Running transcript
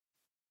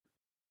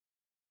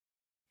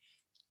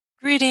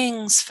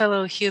Greetings,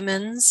 fellow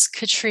humans.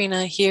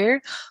 Katrina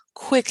here.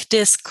 Quick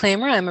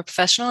disclaimer, I'm a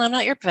professional. I'm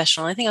not your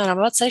professional. Anything I'm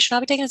about to say should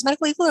not be taken as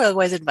medical, legal, or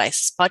otherwise advice.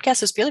 This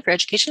podcast is purely for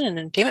education and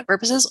entertainment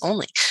purposes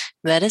only.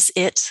 That is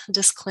it.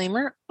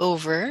 Disclaimer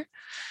over.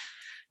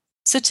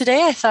 So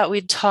today I thought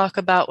we'd talk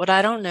about what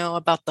I don't know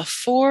about the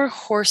Four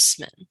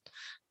Horsemen.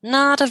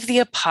 Not of the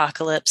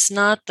apocalypse,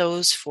 not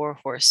those Four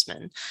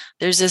Horsemen.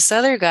 There's this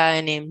other guy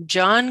named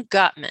John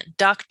Gottman,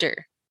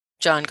 Dr.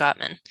 John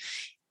Gottman.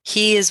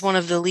 He is one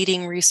of the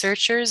leading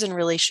researchers in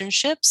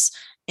relationships,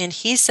 and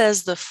he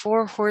says the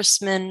four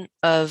horsemen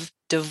of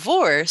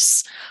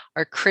divorce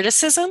are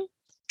criticism,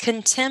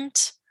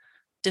 contempt,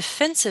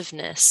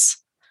 defensiveness,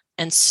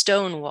 and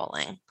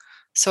stonewalling.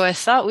 So I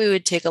thought we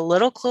would take a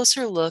little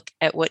closer look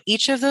at what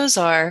each of those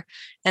are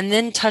and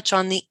then touch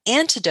on the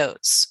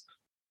antidotes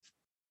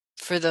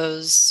for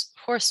those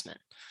horsemen.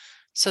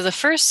 So the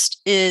first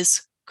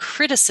is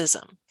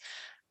criticism.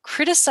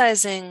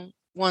 Criticizing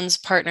one's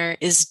partner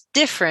is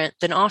different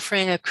than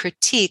offering a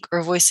critique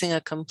or voicing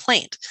a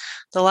complaint.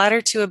 The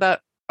latter two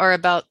are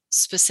about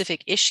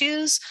specific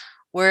issues,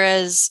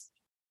 whereas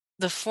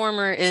the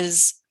former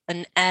is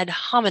an ad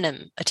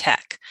hominem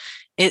attack.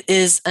 It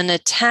is an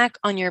attack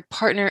on your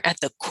partner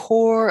at the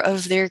core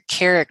of their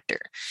character.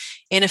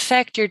 In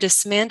effect, you're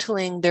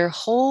dismantling their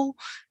whole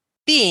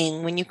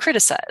being when you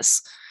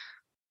criticize.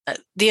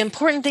 The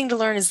important thing to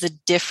learn is the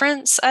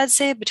difference, I'd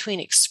say, between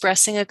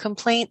expressing a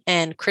complaint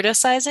and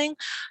criticizing.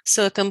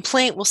 So a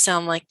complaint will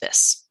sound like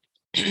this.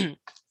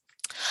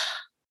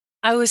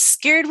 I was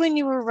scared when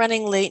you were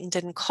running late and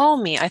didn't call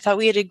me. I thought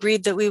we had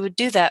agreed that we would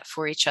do that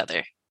for each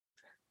other.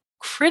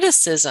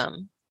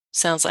 Criticism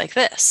sounds like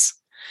this.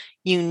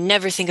 You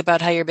never think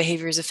about how your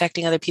behavior is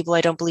affecting other people.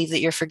 I don't believe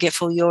that you're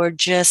forgetful. You're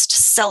just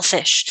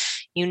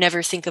selfish. You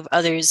never think of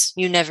others.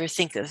 You never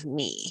think of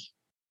me.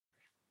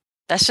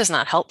 That's just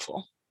not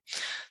helpful.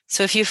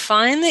 So if you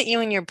find that you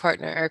and your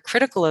partner are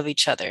critical of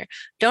each other,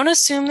 don't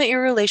assume that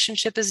your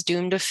relationship is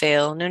doomed to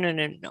fail.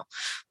 No.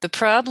 The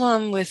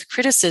problem with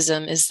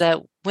criticism is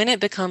that when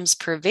it becomes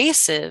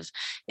pervasive,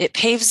 it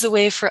paves the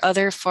way for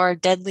other far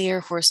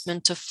deadlier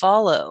horsemen to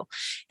follow.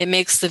 It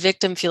makes the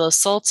victim feel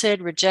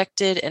assaulted,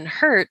 rejected, and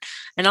hurt,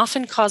 and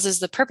often causes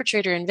the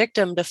perpetrator and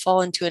victim to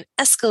fall into an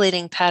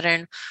escalating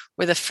pattern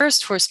where the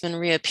first horseman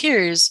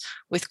reappears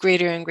with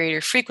greater and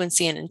greater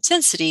frequency and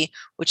intensity,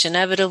 which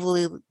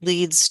inevitably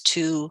leads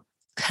to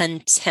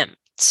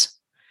contempt.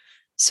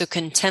 So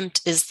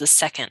contempt is the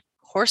second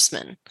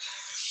horseman.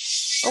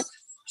 Oh,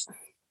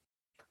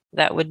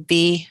 that would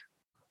be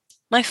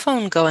my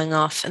phone going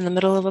off in the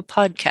middle of a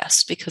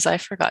podcast because I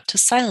forgot to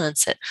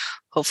silence it.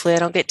 Hopefully I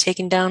don't get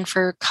taken down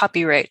for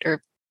copyright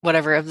or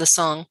whatever of the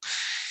song.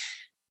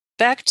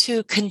 Back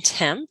to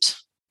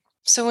contempt.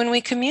 So when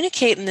we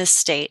communicate in this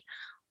state,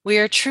 we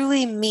are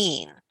truly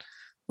mean.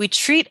 We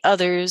treat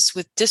others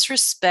with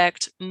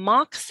disrespect,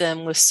 mock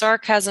them with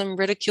sarcasm,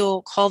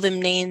 ridicule, call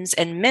them names,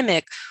 and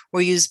mimic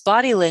or use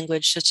body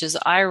language such as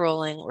eye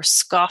rolling or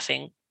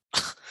scoffing.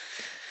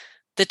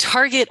 The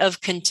target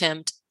of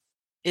contempt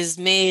is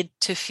made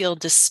to feel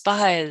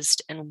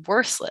despised and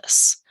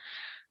worthless.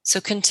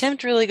 So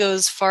contempt really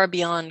goes far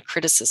beyond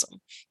criticism.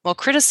 While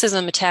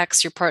criticism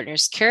attacks your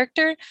partner's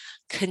character,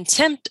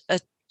 contempt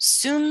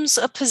assumes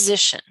a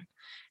position,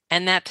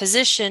 and that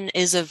position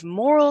is of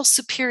moral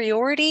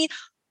superiority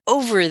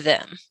over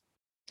them.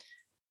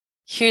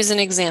 Here's an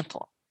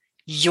example.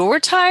 You're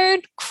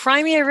tired?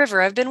 Cry me a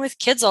river. I've been with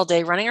kids all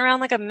day, running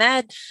around like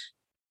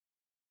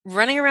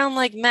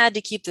mad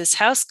to keep this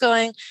house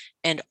going.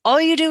 And all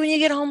you do when you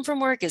get home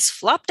from work is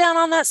flop down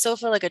on that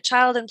sofa like a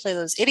child and play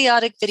those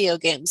idiotic video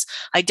games.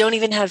 I don't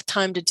even have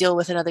time to deal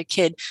with another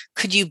kid.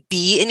 Could you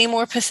be any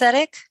more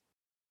pathetic?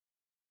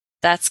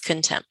 That's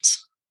contempt.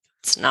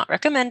 It's not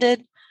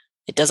recommended.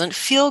 It doesn't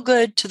feel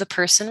good to the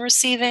person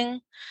receiving.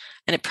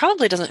 And it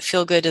probably doesn't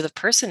feel good to the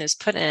person who's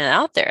putting it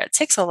out there. It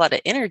takes a lot of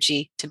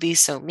energy to be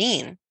so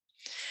mean.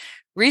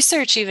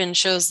 Research even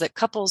shows that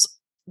couples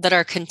that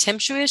are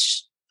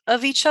contemptuous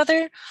of each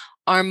other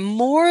are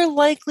more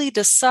likely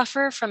to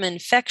suffer from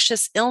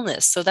infectious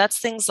illness. So that's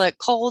things like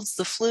colds,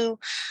 the flu,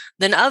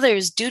 than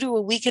others due to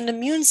a weakened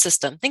immune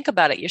system. Think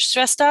about it. You're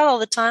stressed out all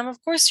the time.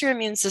 Of course, your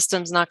immune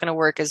system's not going to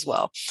work as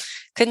well.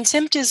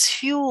 Contempt is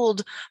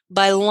fueled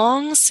by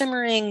long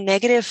simmering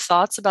negative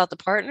thoughts about the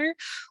partner,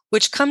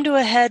 which come to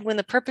a head when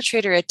the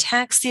perpetrator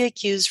attacks the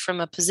accused from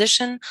a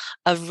position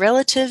of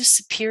relative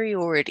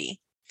superiority.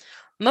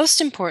 Most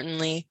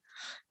importantly,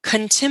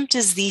 contempt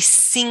is the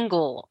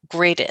single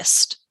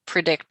greatest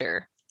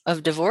predictor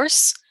of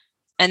divorce,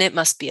 and it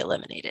must be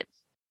eliminated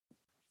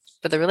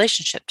for the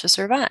relationship to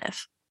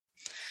survive.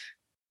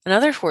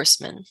 Another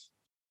horseman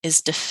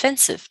is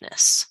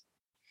defensiveness.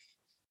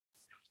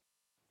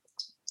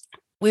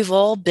 We've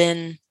all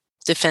been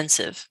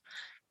defensive,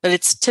 but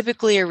it's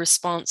typically a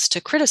response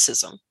to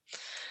criticism.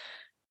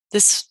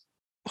 This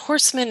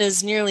horseman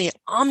is nearly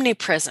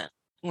omnipresent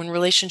when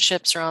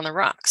relationships are on the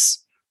rocks.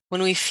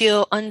 When we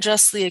feel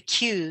unjustly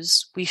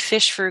accused, we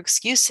fish for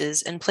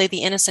excuses and play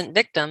the innocent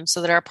victim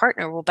so that our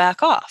partner will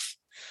back off.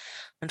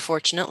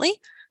 Unfortunately,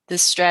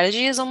 This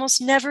strategy is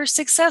almost never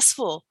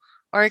successful.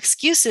 Our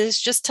excuses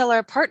just tell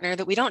our partner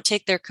that we don't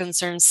take their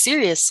concerns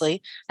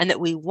seriously and that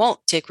we won't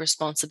take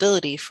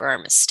responsibility for our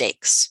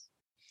mistakes.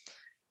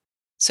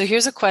 So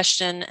here's a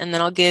question, and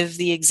then I'll give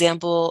the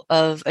example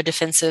of a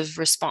defensive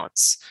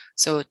response.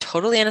 So a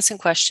totally innocent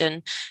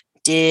question.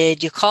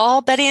 Did you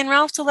call Betty and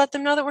Ralph to let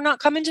them know that we're not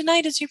coming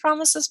tonight as you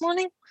promised this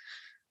morning?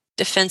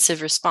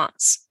 Defensive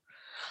response.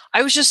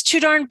 I was just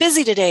too darn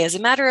busy today. As a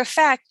matter of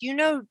fact, you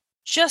know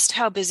just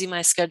how busy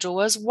my schedule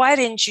was. Why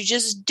didn't you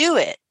just do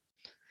it?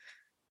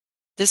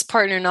 This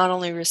partner not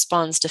only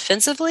responds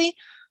defensively,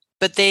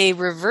 but they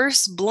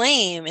reverse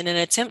blame in an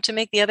attempt to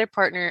make the other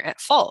partner at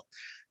fault.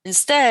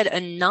 Instead,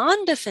 a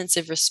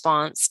non-defensive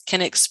response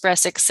can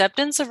express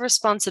acceptance of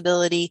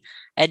responsibility,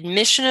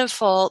 admission of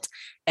fault,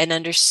 and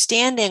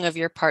understanding of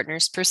your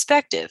partner's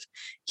perspective.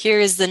 Here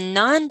is the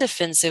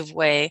non-defensive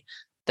way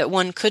that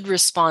one could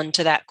respond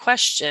to that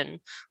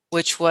question,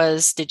 which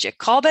was, did you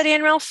call Betty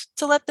and Ralph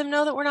to let them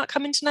know that we're not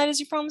coming tonight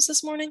as you promised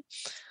this morning?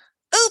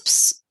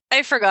 Oops,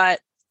 I forgot.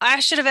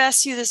 I should have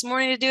asked you this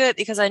morning to do it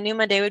because I knew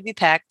my day would be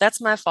packed.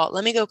 That's my fault.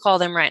 Let me go call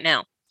them right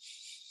now.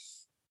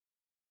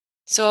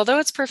 So although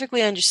it's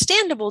perfectly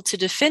understandable to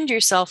defend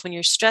yourself when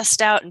you're stressed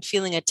out and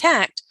feeling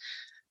attacked,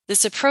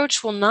 this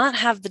approach will not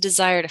have the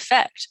desired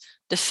effect.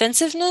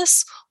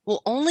 Defensiveness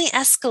will only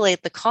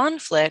escalate the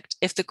conflict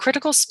if the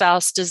critical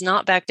spouse does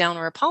not back down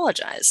or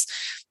apologize.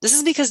 This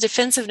is because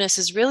defensiveness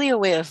is really a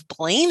way of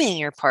blaming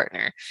your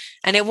partner,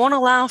 and it won't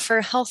allow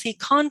for healthy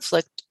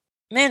conflict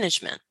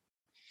management.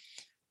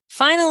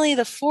 Finally,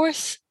 the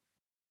fourth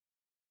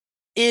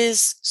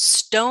is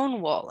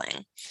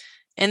stonewalling.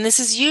 And this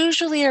is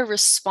usually a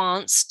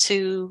response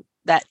to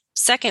that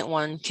second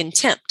one,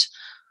 contempt,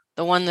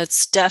 the one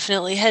that's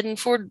definitely heading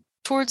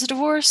towards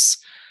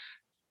divorce.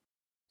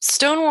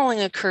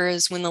 Stonewalling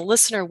occurs when the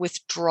listener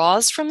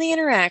withdraws from the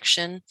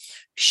interaction,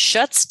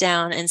 shuts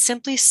down, and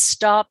simply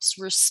stops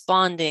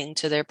responding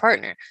to their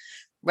partner.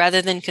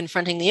 Rather than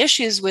confronting the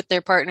issues with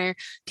their partner,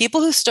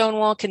 people who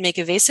stonewall can make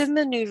evasive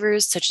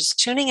maneuvers such as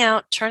tuning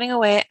out, turning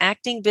away,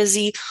 acting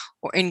busy,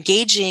 or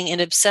engaging in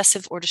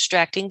obsessive or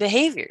distracting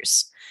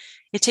behaviors.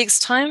 It takes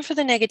time for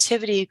the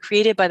negativity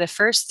created by the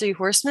first three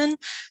horsemen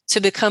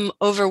to become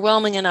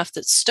overwhelming enough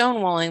that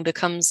stonewalling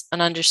becomes an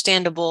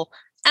understandable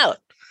out.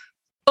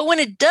 But when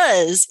it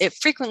does, it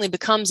frequently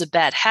becomes a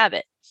bad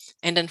habit.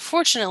 And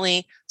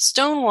unfortunately,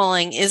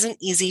 stonewalling isn't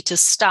easy to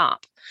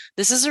stop.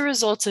 This is a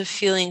result of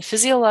feeling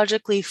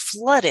physiologically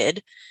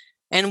flooded.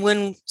 And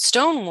when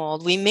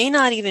stonewalled, we may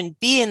not even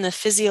be in the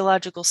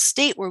physiological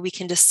state where we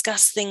can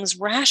discuss things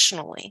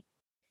rationally.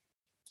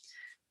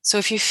 So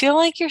if you feel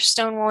like you're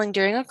stonewalling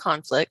during a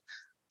conflict,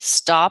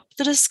 stop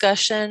the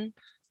discussion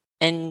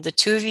and the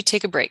two of you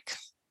take a break.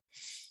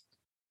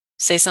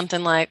 Say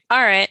something like,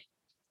 all right,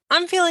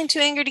 I'm feeling too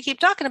angry to keep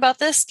talking about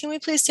this. Can we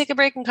please take a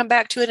break and come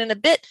back to it in a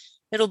bit?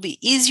 It'll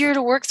be easier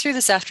to work through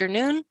this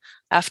afternoon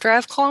after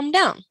I've calmed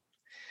down.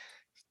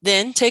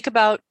 Then take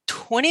about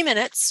 20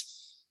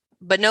 minutes,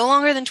 but no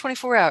longer than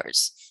 24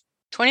 hours.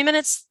 20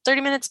 minutes,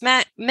 30 minutes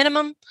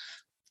minimum,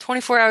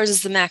 24 hours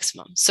is the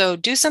maximum. So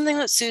do something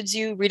that soothes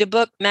you, read a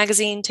book,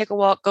 magazine, take a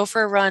walk, go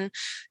for a run.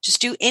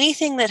 Just do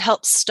anything that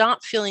helps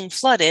stop feeling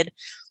flooded,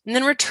 and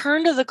then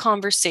return to the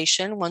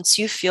conversation once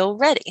you feel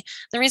ready.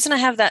 The reason I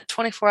have that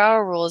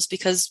 24-hour rule is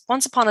because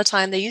once upon a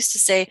time, they used to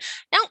say,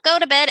 don't go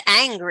to bed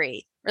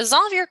angry.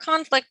 Resolve your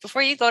conflict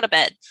before you go to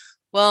bed.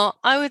 Well,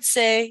 I would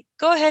say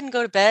go ahead and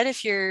go to bed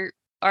if you're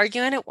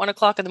arguing at 1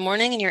 o'clock in the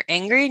morning and you're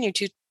angry and you're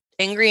too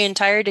angry and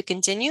tired to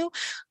continue.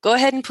 Go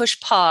ahead and push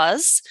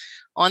pause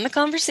on the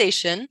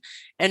conversation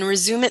and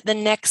resume it the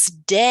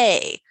next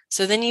day.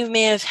 So then you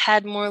may have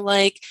had more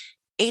like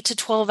 8 to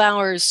 12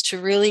 hours to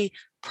really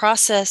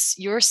process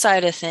your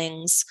side of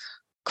things,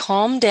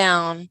 calm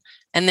down,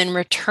 and then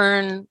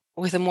return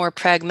with a more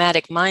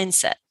pragmatic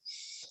mindset.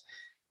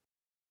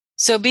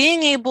 So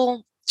being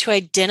able to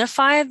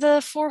identify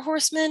the four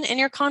horsemen in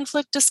your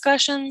conflict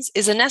discussions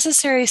is a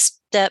necessary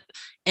step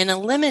in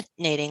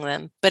eliminating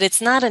them, but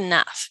it's not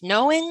enough.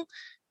 Knowing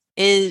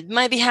it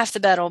might be half the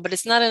battle, but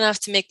it's not enough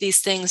to make these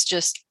things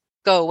just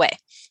go away.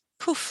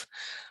 Poof.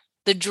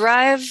 To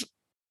drive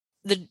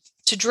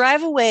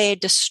away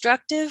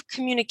destructive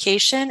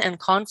communication and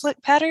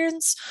conflict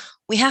patterns,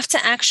 we have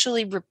to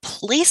actually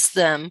replace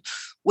them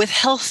with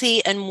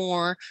healthy and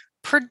more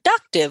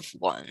productive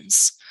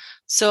ones.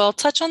 So I'll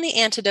touch on the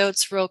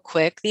antidotes real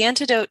quick. The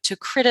antidote to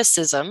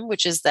criticism,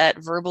 which is that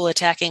verbal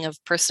attacking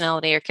of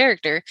personality or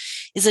character,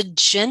 is a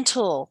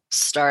gentle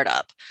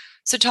startup.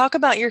 So talk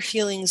about your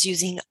feelings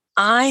using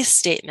I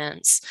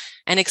statements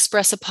and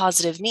express a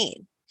positive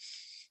need.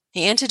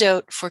 The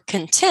antidote for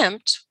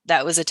contempt,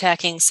 that was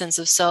attacking sense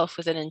of self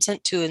with an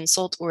intent to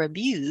insult or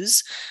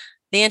abuse,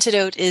 the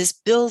antidote is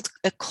build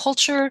a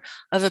culture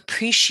of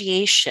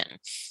appreciation.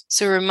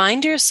 So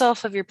remind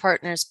yourself of your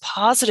partner's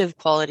positive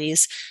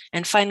qualities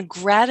and find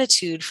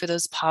gratitude for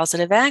those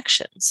positive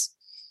actions.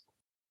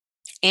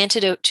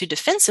 Antidote to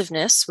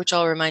defensiveness, which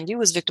I'll remind you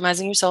was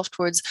victimizing yourself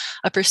towards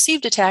a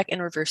perceived attack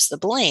and reverse the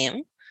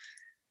blame.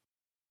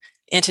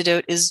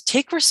 Antidote is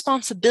take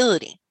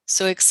responsibility.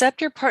 So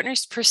accept your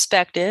partner's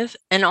perspective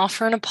and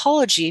offer an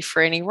apology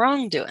for any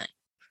wrongdoing.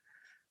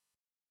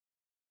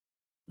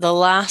 The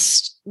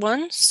last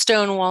one,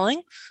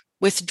 stonewalling,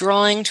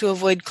 withdrawing to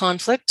avoid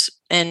conflict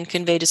and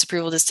convey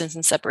disapproval, distance,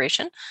 and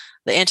separation.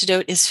 The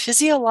antidote is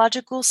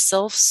physiological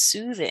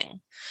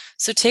self-soothing.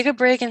 So take a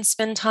break and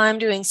spend time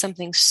doing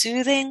something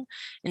soothing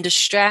and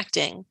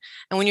distracting.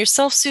 And when you're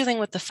self-soothing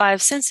with the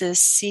five senses,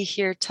 see,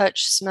 hear,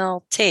 touch,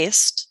 smell,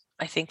 taste,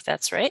 I think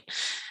that's right.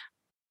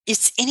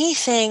 It's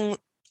anything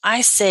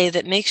I say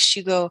that makes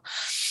you go,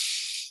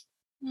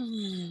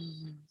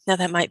 now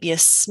that might be a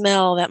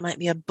smell, that might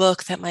be a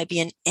book, that might be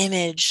an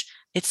image.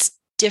 It's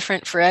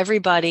different for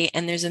everybody.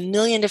 And there's a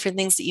million different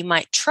things that you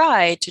might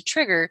try to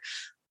trigger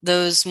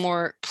those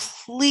more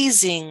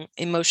pleasing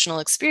emotional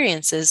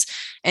experiences.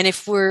 And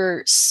if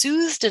we're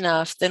soothed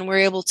enough, then we're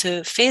able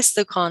to face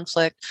the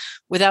conflict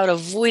without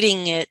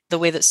avoiding it the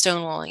way that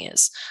stonewalling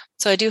is.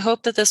 So I do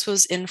hope that this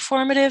was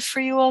informative for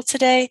you all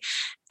today.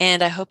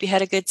 And I hope you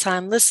had a good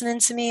time listening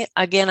to me.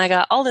 Again, I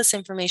got all this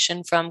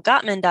information from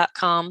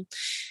Gottman.com.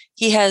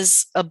 He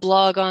has a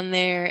blog on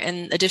there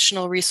and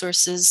additional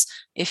resources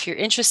if you're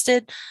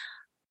interested.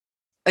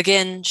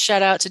 Again,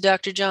 shout out to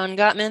Dr. John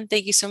Gottman.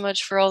 Thank you so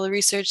much for all the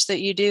research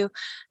that you do.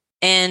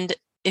 And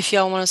if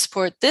y'all want to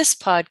support this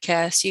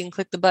podcast, you can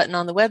click the button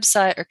on the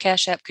website or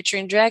Cash App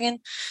Katrina Dragon.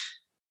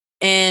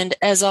 And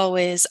as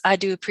always, I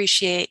do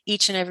appreciate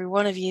each and every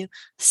one of you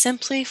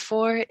simply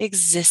for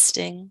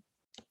existing.